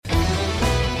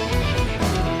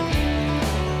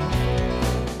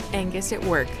Angus at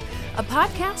Work, a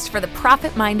podcast for the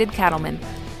profit-minded cattleman.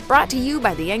 Brought to you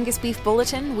by the Angus Beef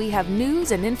Bulletin, we have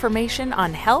news and information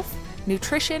on health,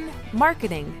 nutrition,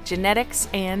 marketing, genetics,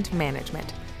 and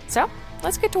management. So,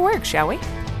 let's get to work, shall we?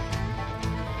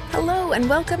 Hello, and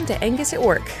welcome to Angus at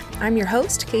Work. I'm your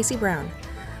host, Casey Brown.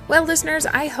 Well, listeners,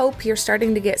 I hope you're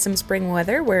starting to get some spring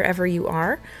weather wherever you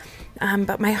are.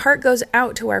 But my heart goes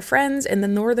out to our friends in the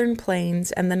northern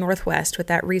plains and the northwest with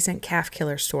that recent calf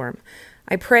killer storm.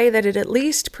 I pray that it at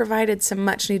least provided some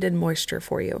much-needed moisture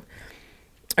for you.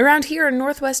 Around here in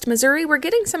northwest Missouri, we're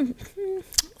getting some,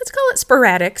 let's call it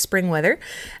sporadic spring weather.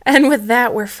 And with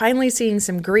that, we're finally seeing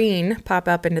some green pop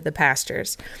up into the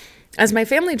pastures. As my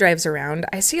family drives around,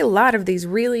 I see a lot of these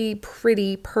really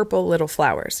pretty purple little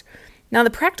flowers. Now,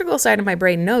 the practical side of my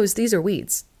brain knows these are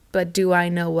weeds, but do I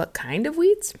know what kind of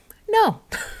weeds? No.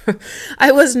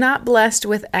 I was not blessed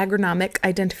with agronomic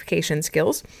identification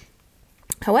skills.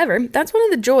 However, that's one of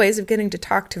the joys of getting to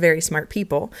talk to very smart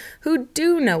people who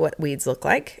do know what weeds look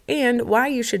like and why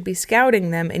you should be scouting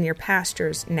them in your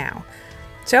pastures now.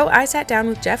 So I sat down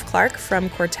with Jeff Clark from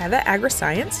Corteva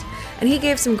AgriScience, and he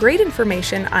gave some great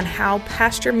information on how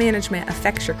pasture management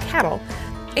affects your cattle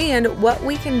and what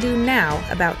we can do now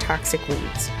about toxic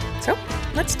weeds. So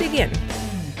let's dig in.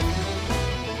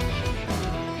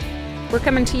 We're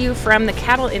coming to you from the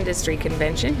Cattle Industry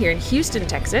Convention here in Houston,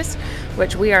 Texas,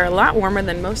 which we are a lot warmer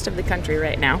than most of the country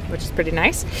right now, which is pretty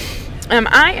nice.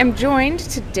 I am joined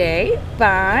today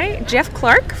by Jeff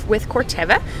Clark with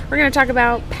Corteva. We're going to talk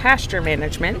about pasture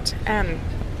management.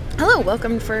 Hello,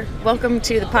 welcome to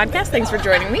the podcast. Thanks for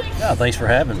joining me. Yeah, thanks for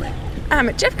having me.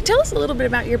 Jeff, tell us a little bit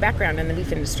about your background in the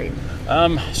beef industry.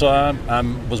 So I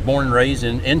was born and raised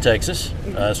in Texas,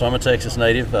 so I'm a Texas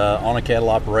native on a cattle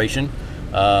operation.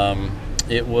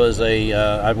 It was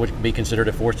I would be considered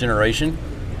a fourth generation.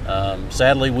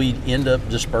 Sadly, we end up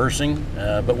dispersing,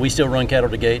 but we still run cattle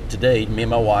today, me and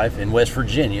my wife, in West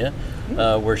Virginia,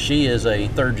 where she is a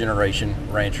third generation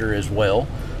rancher as well.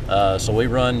 So we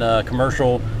run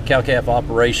commercial cow-calf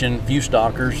operation, few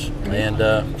stockers,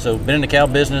 and so been in the cow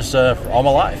business for all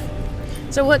my life.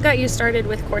 So what got you started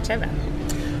with Corteva?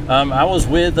 I was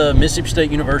with Mississippi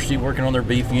State University working on their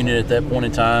beef unit at that point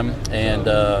in time, and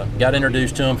got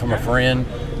introduced to them from a friend.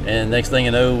 And next thing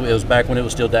you know, it was back when it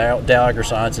was still Dow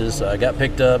AgriSciences. I got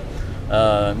picked up,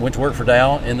 went to work for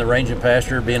Dow in the range and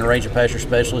pasture, being a range and pasture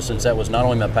specialist, since that was not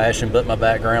only my passion but my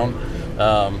background.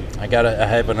 I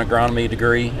have an agronomy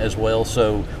degree as well,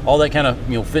 so all that kind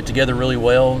of fit together really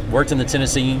well. Worked in the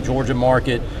Tennessee, Georgia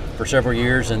market for several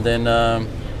years, and then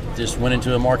just went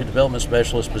into a market development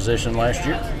specialist position last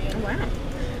year. Oh, wow.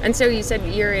 And so you said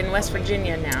you're in West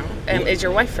Virginia now. Is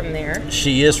your wife from there?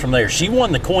 She is from there. She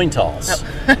won the coin toss.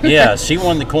 Oh. Yeah, she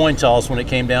won the coin toss when it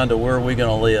came down to where are we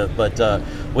going to live. But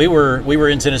we were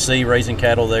in Tennessee raising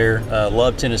cattle there.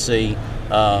 Loved Tennessee.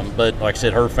 But like I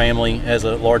said, her family has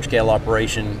a large cattle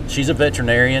operation. She's a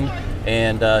veterinarian,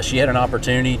 and she had an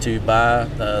opportunity to buy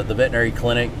the veterinary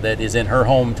clinic that is in her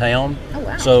hometown. Oh,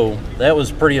 wow. So that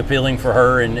was pretty appealing for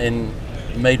her, and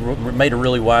made a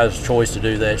really wise choice to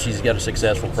do that. She's got a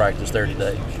successful practice there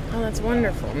today. Oh, that's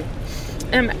wonderful.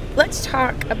 Let's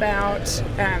talk about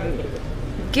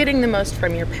getting the most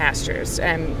from your pastures.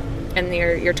 And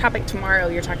your topic tomorrow,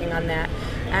 you're talking on that.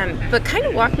 But kind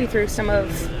of walk me through some of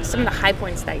the high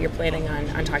points that you're planning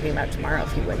on talking about tomorrow,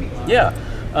 if you would. Yeah.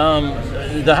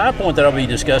 The high point that I'll be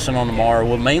discussing on tomorrow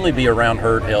will mainly be around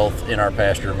herd health in our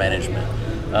pasture management.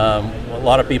 A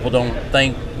lot of people don't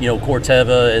think,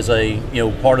 Corteva is a,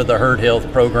 part of the herd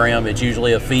health program. It's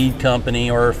usually a feed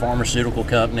company or a pharmaceutical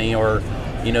company, or,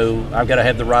 I've got to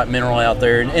have the right mineral out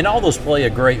there. And all those play a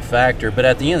great factor. But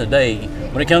at the end of the day,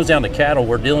 when it comes down to cattle,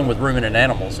 we're dealing with ruminant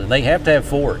animals, and they have to have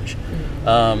forage.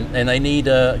 And they need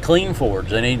clean forage.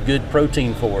 They need good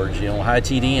protein forage, high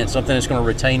TDN, something that's going to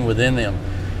retain within them.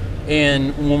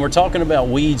 And when we're talking about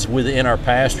weeds within our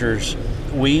pastures,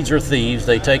 weeds are thieves.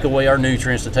 They take away our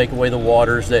nutrients, they take away the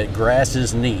waters that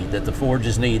grasses need, that the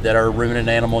forages need, that our ruminant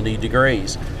animal need to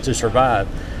graze to survive.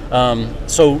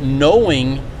 So not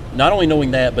only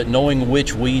knowing that, but knowing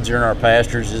which weeds are in our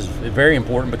pastures is very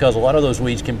important, because a lot of those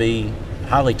weeds can be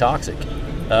highly toxic.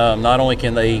 Not only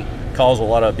can they cause a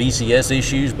lot of BCS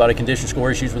issues, body condition score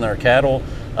issues with our cattle,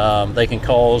 they can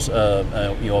cause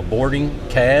aborting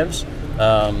calves.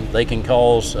 They can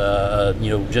cause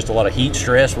just a lot of heat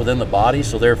stress within the body,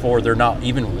 so therefore they're not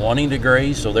even wanting to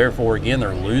graze, so therefore again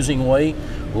they're losing weight.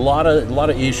 A lot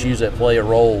of issues that play a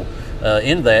role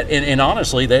in that, and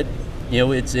honestly that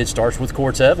it starts with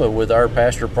Corteva, with our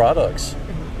pasture products.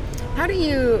 How do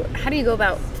you go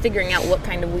about figuring out what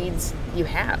kind of weeds you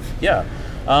have? Yeah.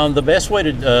 The best way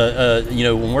to,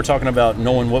 when we're talking about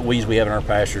knowing what weeds we have in our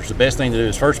pastures, the best thing to do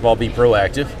is, first of all, be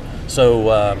proactive.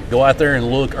 So go out there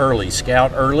and look early,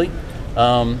 scout early.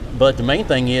 But the main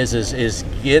thing is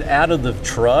get out of the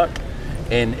truck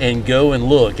and go and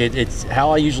look. It's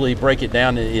how I usually break it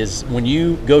down is when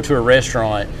you go to a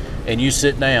restaurant and you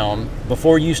sit down,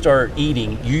 before you start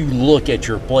eating, you look at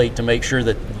your plate to make sure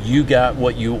that you got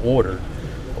what you ordered.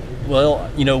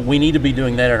 Well, we need to be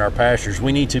doing that in our pastures.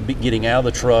 We need to be getting out of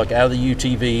the truck, out of the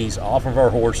UTVs, off of our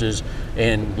horses,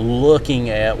 and looking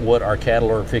at what our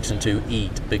cattle are fixing to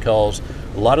eat, because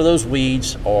a lot of those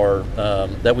weeds are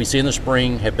that we see in the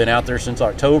spring have been out there since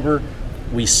October.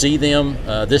 We see them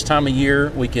this time of year.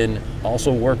 We can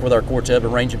also work with our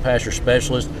Corteva range and pasture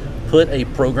specialist, put a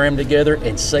program together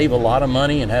and save a lot of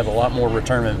money and have a lot more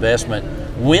return of investment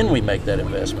when we make that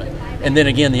investment. And then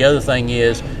again, the other thing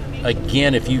is,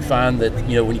 again, if you find that,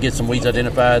 when you get some weeds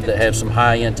identified that have some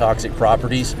high-end toxic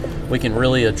properties, we can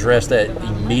really address that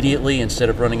immediately instead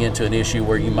of running into an issue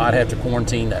where you might have to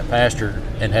quarantine that pasture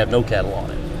and have no cattle on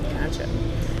it. Gotcha.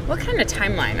 What kind of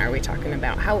timeline are we talking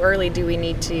about? How early do we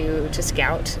need to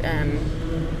scout?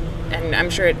 And I'm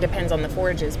sure it depends on the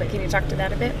forages, but can you talk to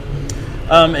that a bit?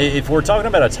 If we're talking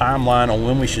about a timeline on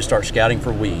when we should start scouting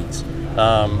for weeds,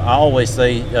 I always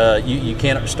say you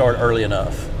can't start early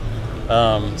enough.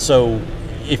 So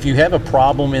if you have a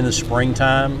problem in the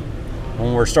springtime,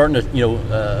 when we're starting to,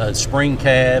 a spring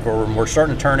calf, or when we're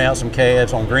starting to turn out some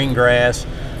calves on green grass,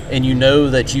 and you know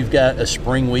that you've got a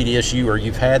spring weed issue or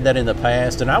you've had that in the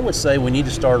past, and I would say we need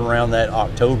to start around that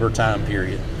October time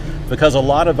period, because a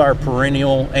lot of our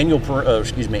annual,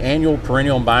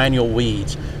 perennial, and biennial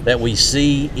weeds that we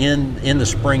see in the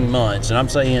spring months, and I'm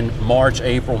saying March,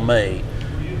 April, May,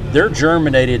 they're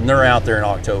germinated and they're out there in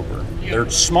October. They're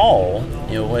small,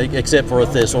 except for a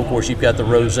thistle. Of course, you've got the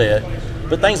rosette.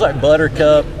 But things like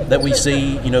buttercup that we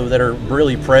see, that are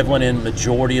really prevalent in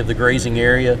majority of the grazing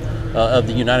area of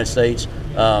the United States,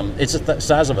 it's the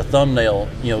size of a thumbnail,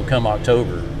 come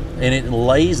October. And it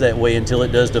lays that way until it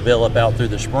does develop out through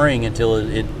the spring, until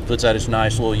it puts out its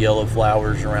nice little yellow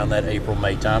flowers around that April,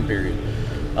 May time period.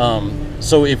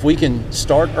 So if we can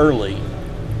start early,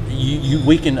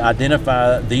 we can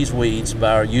identify these weeds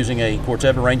by using a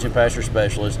Corteva range and pasture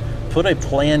specialist, put a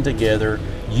plan together,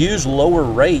 use lower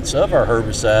rates of our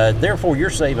herbicide, therefore you're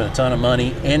saving a ton of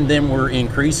money, and then we're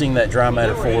increasing that dry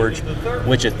matter forage,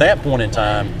 which at that point in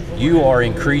time, you are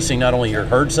increasing not only your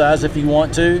herd size if you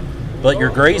want to, but your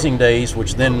grazing days,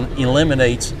 which then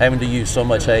eliminates having to use so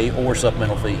much hay or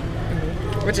supplemental feed.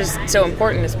 Which is so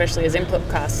important, especially as input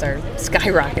costs are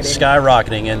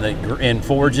skyrocketing. And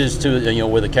forages to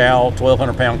with a cow,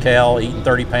 1,200-pound cow eating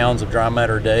 30 pounds of dry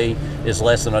matter a day is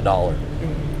less than $1.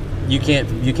 Mm-hmm.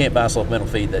 You can't buy supplemental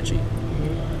feed that cheap.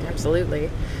 Mm-hmm. Absolutely.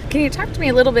 Can you talk to me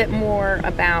a little bit more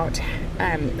about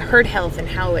herd health and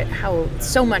how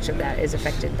so much of that is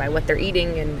affected by what they're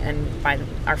eating and by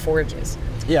our forages?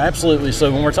 Yeah, absolutely.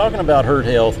 So when we're talking about herd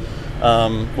health,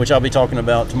 which I'll be talking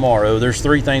about tomorrow, there's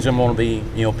three things I'm going to be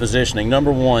positioning.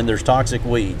 Number one, there's toxic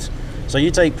weeds. So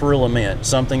you take Perilla mint,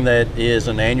 something that is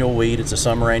an annual weed. It's a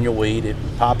summer annual weed. It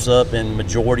pops up in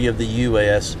majority of the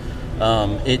U.S.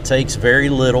 It takes very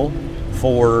little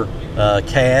for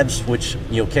calves, which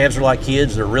calves are like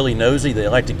kids. They're really nosy. They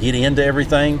like to get into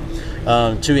everything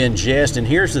to ingest. And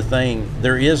here's the thing: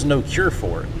 there is no cure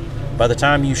for it. By the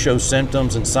time you show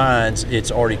symptoms and signs,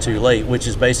 it's already too late, which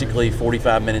is basically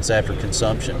 45 minutes after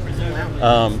consumption.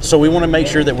 So we want to make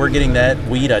sure that we're getting that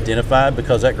weed identified,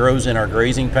 because that grows in our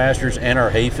grazing pastures and our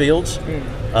hay fields.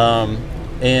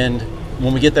 And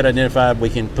when we get that identified, we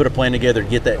can put a plan together to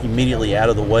get that immediately out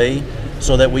of the way,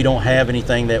 so that we don't have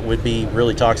anything that would be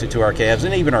really toxic to our calves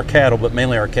and even our cattle, but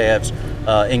mainly our calves,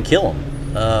 and kill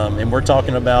them. And we're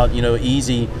talking about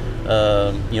easy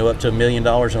up to $1 million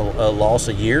in loss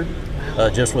a year.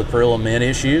 Just with Perilla mint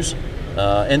issues.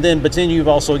 But then you've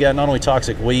also got not only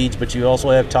toxic weeds, but you also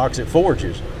have toxic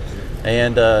forages.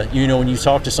 And, when you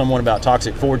talk to someone about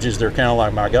toxic forages, they're kind of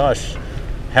like, my gosh,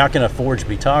 how can a forage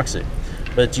be toxic?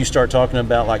 But you start talking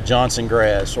about like Johnson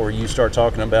grass, or you start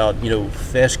talking about,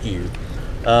 fescue.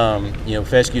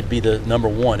 Fescue would be the number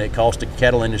one. It costs the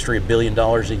cattle industry $1 billion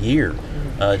a year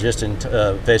just in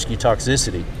fescue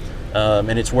toxicity.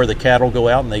 And it's where the cattle go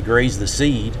out and they graze the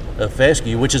seed of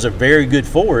fescue, which is a very good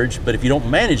forage, but if you don't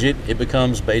manage it, it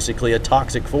becomes basically a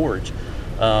toxic forage.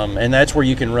 And that's where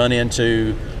you can run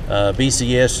into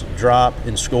BCS drop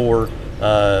and score.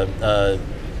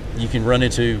 You can run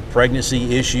into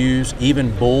pregnancy issues.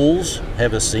 Even bulls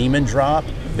have a semen drop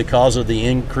because of the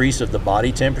increase of the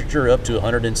body temperature up to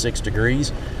 106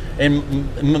 degrees,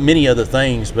 and many other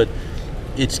things. But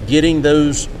it's getting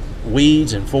those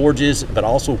weeds and forages, but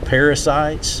also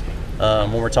parasites.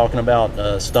 When we're talking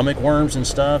about stomach worms and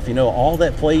stuff, all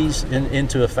that plays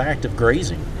into a fact of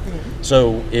grazing. Mm-hmm.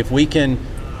 So if we can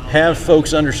have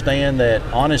folks understand that,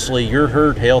 honestly, your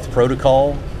herd health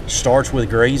protocol starts with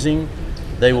grazing,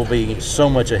 they will be so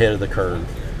much ahead of the curve.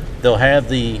 They'll have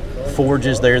the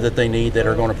forages there that they need that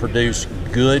are going to produce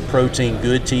good protein,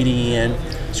 good TDN.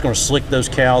 It's going to slick those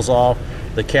cows off.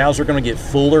 The cows are going to get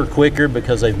fuller quicker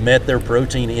because they've met their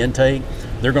protein intake.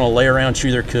 They're going to lay around,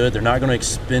 chew their cud. They're not going to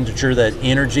expenditure that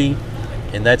energy,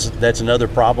 and that's another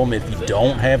problem if you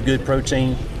don't have good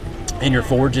protein in your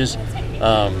forages.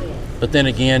 But then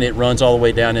again, it runs all the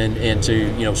way down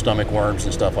into stomach worms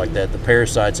and stuff like that. The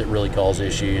parasites that really cause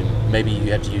issue, and maybe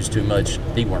you have to use too much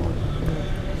dewormer.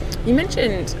 You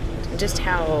mentioned just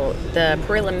how the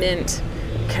Perilla mint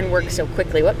can work so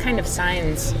quickly. What kind of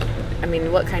signs?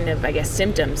 What kind of,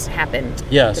 symptoms happen?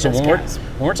 Yeah, so when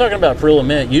we're talking about Perilla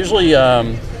mint, usually,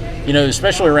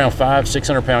 especially around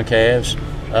 500-600 pound calves,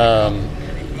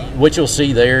 what you'll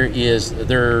see there is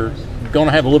they're going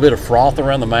to have a little bit of froth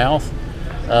around the mouth.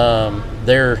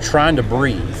 They're trying to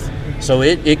breathe, so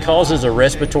it causes a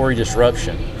respiratory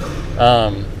disruption.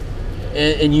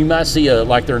 And you might see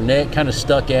their neck kind of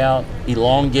stuck out,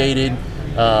 elongated.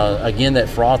 Again, that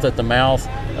froth at the mouth.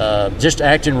 Just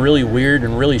acting really weird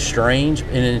and really strange,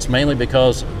 and it's mainly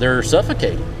because they're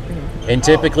suffocating. And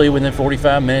typically within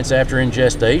 45 minutes after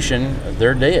ingestion,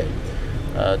 they're dead.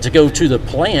 To go to the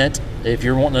plant, if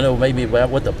you're wanting to know maybe about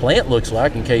what the plant looks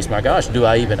like, in case, my gosh, do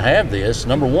I even have this?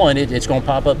 Number one, it's going to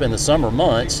pop up in the summer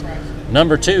months.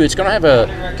 Number two, it's going to have a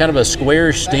kind of a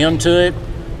square stem to it,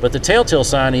 but the telltale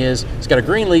sign is it's got a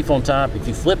green leaf on top. If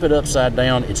you flip it upside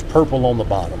down, it's purple on the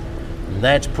bottom.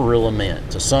 That's Perilla mint.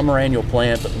 It's a summer annual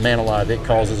plant, but man alive, it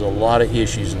causes a lot of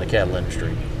issues in the cattle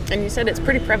industry. And you said it's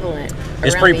pretty prevalent.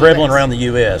 It's pretty prevalent around the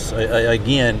U.S.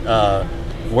 Again,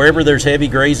 wherever there's heavy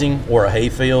grazing or a hay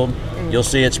field, you'll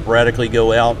see it sporadically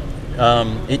go out.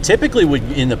 It typically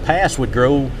in the past would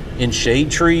grow in shade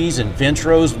trees and fence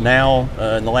rows. Now,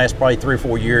 in the last probably 3 or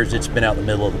 4 years, it's been out in the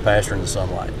middle of the pasture in the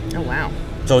sunlight. Oh, wow.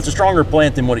 So it's a stronger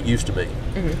plant than what it used to be.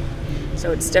 Mm-hmm.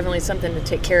 So it's definitely something to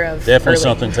take care of Definitely early.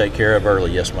 Something to take care of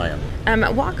early, yes ma'am.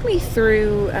 Walk me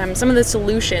through some of the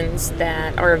solutions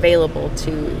that are available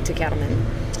to cattlemen.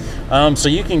 So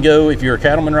you can go, if you're a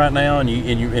cattleman right now,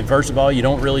 and first of all, you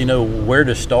don't really know where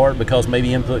to start because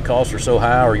maybe input costs are so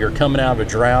high, or you're coming out of a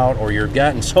drought, or you've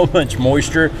gotten so much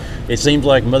moisture, it seems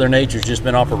like Mother Nature's just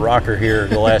been off a rocker here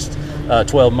the last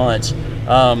 12 months.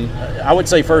 I would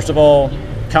say, first of all,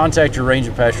 contact your range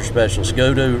and pasture specialist.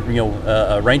 Go to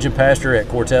range and pasture at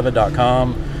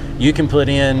Corteva.com. You can put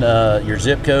in your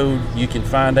zip code. You can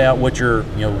find out what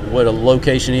what a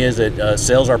location is that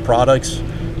sells our products.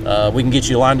 We can get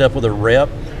you lined up with a rep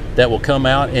that will come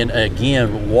out and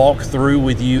again walk through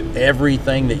with you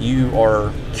everything that you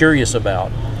are curious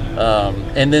about,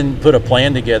 and then put a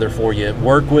plan together for you.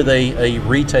 Work with a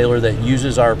retailer that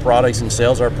uses our products and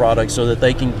sells our products so that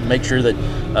they can make sure that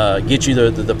get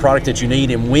you the product that you need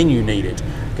and when you need it.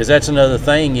 Because that's another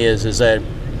thing is that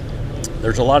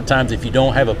there's a lot of times if you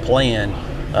don't have a plan,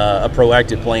 a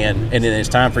proactive plan, and then it's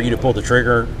time for you to pull the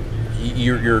trigger,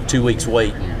 you're 2 weeks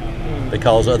waiting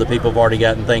because other people have already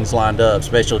gotten things lined up,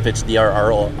 especially if it's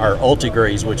our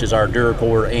Ultigraze, which is our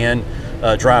Duracore and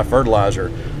dry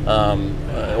fertilizer.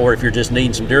 Or if you're just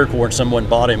needing some Duracore and someone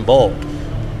bought in bulk,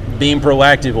 being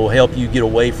proactive will help you get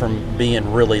away from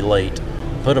being really late.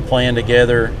 Put a plan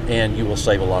together and you will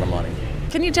save a lot of money.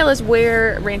 Can you tell us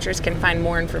where ranchers can find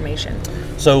more information?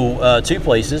 So 2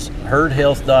 places,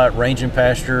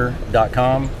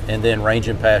 herdhealth.rangeandpasture.com and then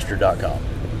rangeandpasture.com.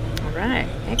 All right,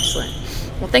 excellent.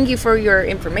 Well, thank you for your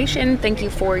information. Thank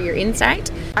you for your insight.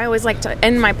 I always like to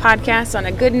end my podcast on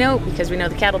a good note because we know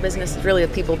the cattle business is really a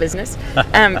people business.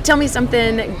 Tell me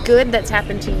something good that's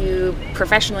happened to you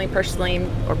professionally, personally,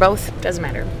 or both. Doesn't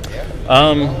matter.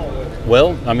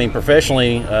 Well,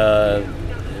 professionally,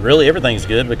 really everything's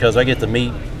good because I get to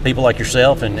meet people like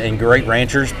yourself and great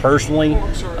ranchers personally.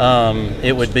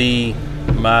 It would be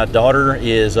my daughter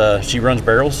is she runs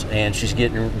barrels and she's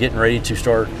getting ready to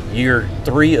start year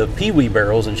 3 of Pee-wee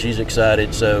barrels and she's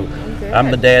excited. So good.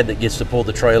 I'm the dad that gets to pull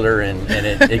the trailer and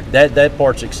that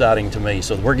part's exciting to me.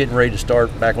 So we're getting ready to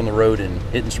start back on the road and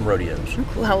hitting some rodeos. Oh,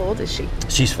 cool. How old is she?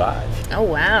 She's 5. Oh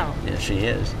wow. Yeah, she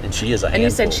is, and she is a handful. And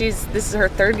you said this is her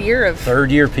 3rd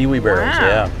year Pee-wee barrels. Wow.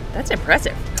 Yeah, that's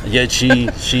impressive. Yeah, she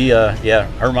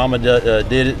her mama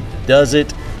does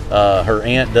it. Her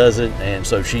aunt does it, and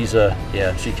so she's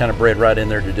she kind of bred right in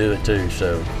there to do it too.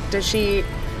 So does she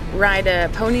ride a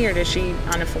pony or does she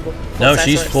on a full no, size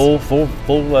she's horse? full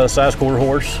size quarter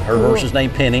horse. Her horse is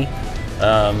named Penny.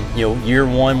 Year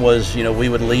one was, we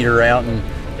would lead her out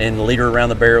and lead her around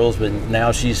the barrels, but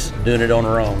now she's doing it on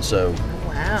her own. So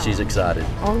wow. She's excited.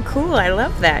 Oh, cool. I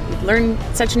love that. You learn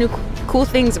such new cool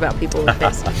things about people with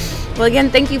this. Well,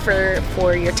 again, thank you for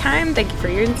your time. Thank you for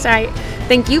your insight.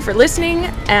 Thank you for listening.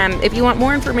 If you want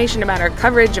more information about our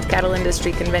coverage of Cattle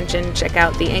Industry Convention, check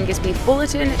out the Angus Beef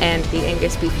Bulletin and the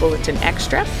Angus Beef Bulletin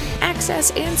Extra.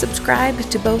 Access and subscribe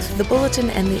to both the Bulletin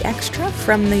and the Extra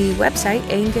from the website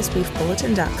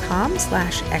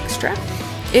angusbeefbulletin.com/extra.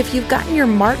 If you've gotten your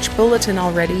March bulletin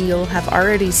already, you'll have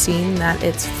already seen that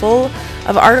it's full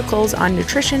of articles on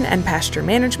nutrition and pasture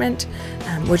management,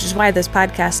 which is why this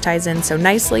podcast ties in so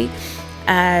nicely,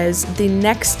 as the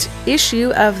next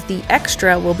issue of the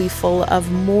Extra will be full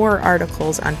of more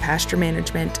articles on pasture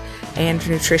management and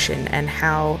nutrition and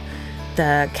how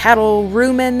the cattle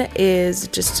rumen is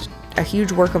just a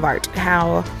huge work of art,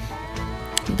 how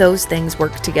those things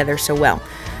work together so well.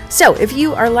 So if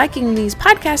you are liking these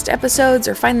podcast episodes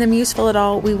or find them useful at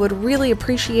all, we would really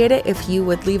appreciate it if you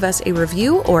would leave us a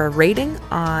review or a rating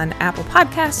on Apple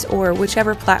Podcasts or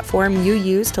whichever platform you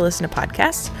use to listen to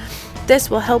podcasts. This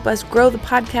will help us grow the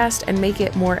podcast and make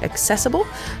it more accessible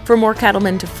for more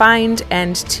cattlemen to find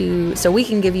and so we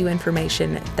can give you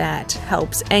information that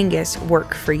helps Angus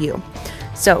work for you.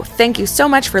 So thank you so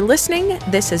much for listening.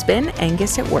 This has been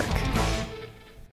Angus at Work.